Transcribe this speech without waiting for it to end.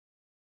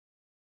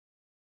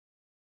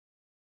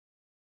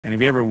And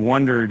have you ever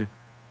wondered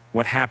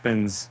what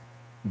happens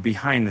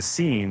behind the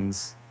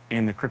scenes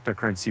in the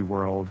cryptocurrency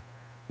world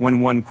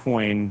when one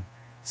coin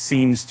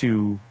seems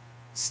to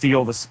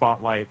steal the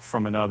spotlight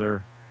from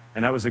another?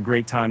 And that was a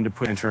great time to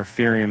put into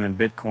Ethereum and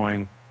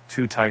Bitcoin,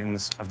 two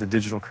titans of the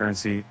digital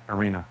currency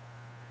arena.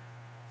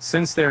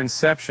 Since their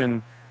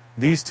inception,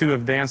 these two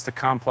have danced a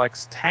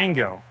complex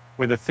tango,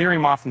 with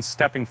Ethereum often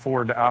stepping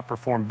forward to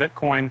outperform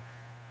Bitcoin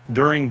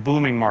during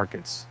booming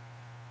markets.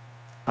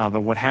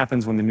 But what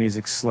happens when the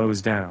music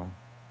slows down?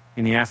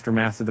 In the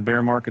aftermath of the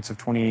bear markets of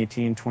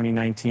 2018,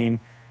 2019,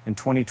 and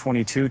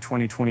 2022,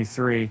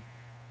 2023,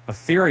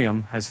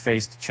 Ethereum has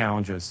faced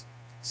challenges,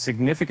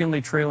 significantly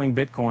trailing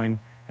Bitcoin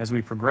as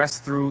we progress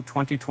through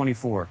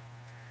 2024.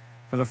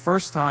 For the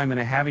first time in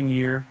a halving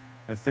year,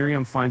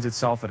 Ethereum finds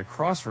itself at a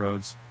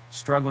crossroads,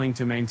 struggling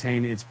to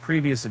maintain its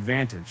previous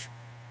advantage.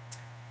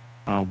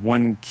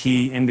 One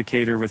key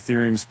indicator of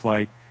Ethereum's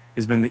plight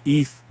has been the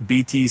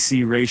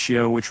ETH-BTC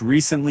ratio, which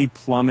recently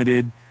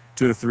plummeted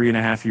to a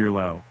 3.5-year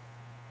low.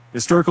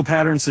 Historical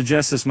patterns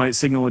suggest this might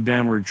signal a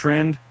downward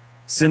trend.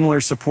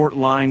 Similar support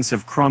lines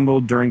have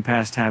crumbled during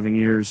past halving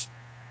years.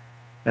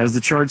 As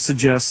the chart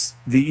suggests,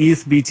 the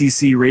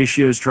ETH-BTC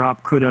ratio's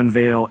drop could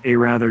unveil a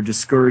rather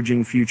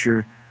discouraging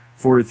future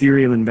for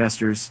Ethereum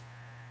investors,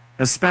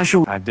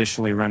 especially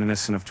additionally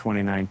reminiscent of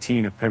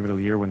 2019, a pivotal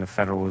year when the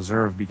Federal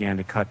Reserve began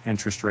to cut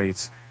interest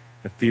rates.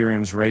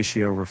 Ethereum's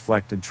ratio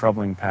reflected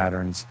troubling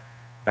patterns.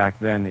 Back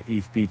then, the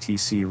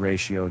ETH-BTC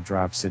ratio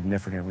dropped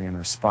significantly in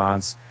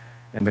response,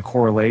 and the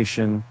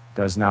correlation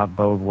does not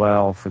bode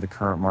well for the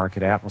current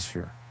market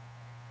atmosphere.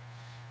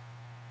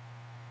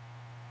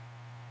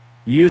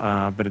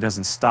 But it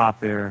doesn't stop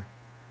there.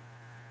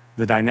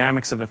 The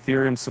dynamics of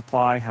Ethereum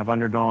supply have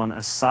undergone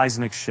a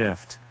seismic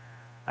shift.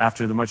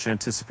 After the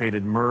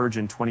much-anticipated merge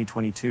in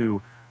 2022,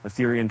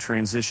 Ethereum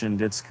transitioned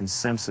its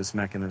consensus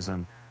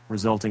mechanism,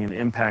 resulting in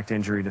impact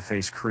injury to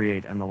face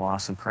create and the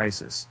loss in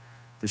prices.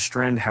 This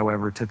trend,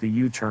 however, took a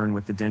U-turn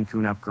with the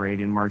Denkun upgrade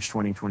in March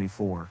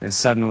 2024. And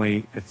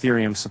suddenly,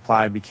 Ethereum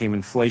supply became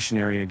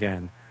inflationary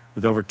again,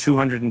 with over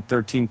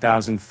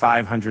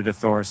 213,500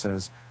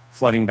 Ethorises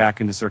flooding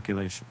back into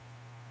circulation.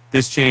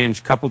 This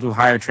change, coupled with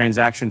higher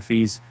transaction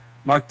fees,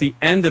 marked the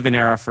end of an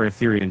era for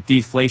Ethereum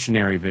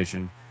deflationary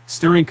vision,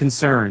 stirring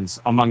concerns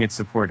among its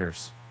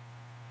supporters.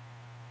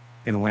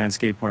 In a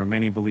landscape where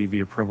many believe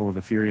the approval of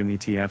Ethereum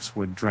ETFs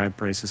would drive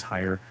prices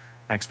higher,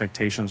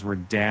 expectations were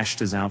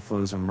dashed as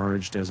outflows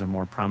emerged as a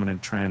more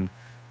prominent trend.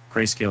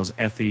 Grayscale's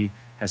Ethe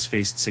has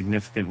faced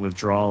significant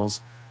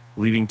withdrawals,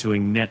 leading to a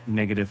net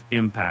negative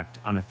impact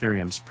on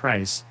Ethereum's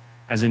price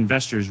as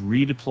investors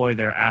redeploy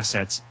their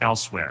assets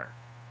elsewhere.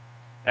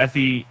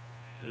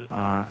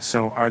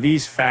 So are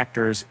these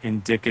factors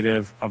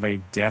indicative of a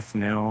death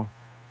knell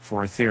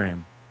for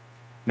Ethereum?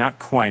 Not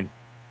quite.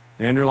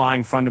 The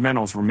underlying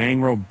fundamentals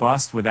remain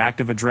robust, with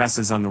active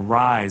addresses on the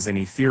rise and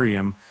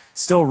Ethereum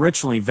still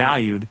richly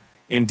valued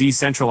in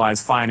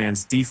decentralized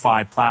finance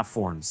DeFi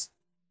platforms.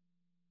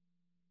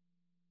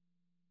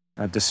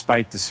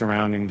 Despite the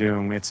surrounding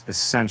doom, it's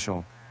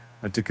essential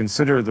to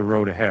consider the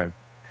road ahead.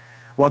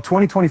 While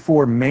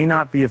 2024 may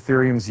not be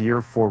Ethereum's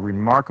year for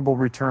remarkable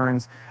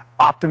returns,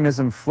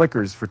 optimism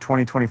flickers for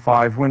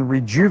 2025 when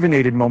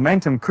rejuvenated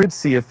momentum could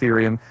see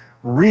Ethereum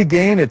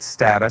regain its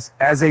status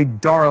as a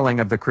darling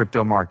of the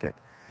crypto market.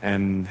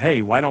 And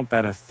hey, why don't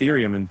that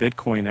Ethereum and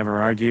Bitcoin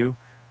ever argue?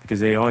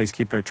 Because they always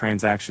keep their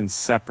transactions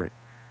separate.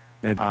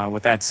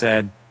 With that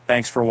said,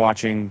 thanks for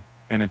watching,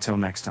 and until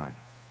next time.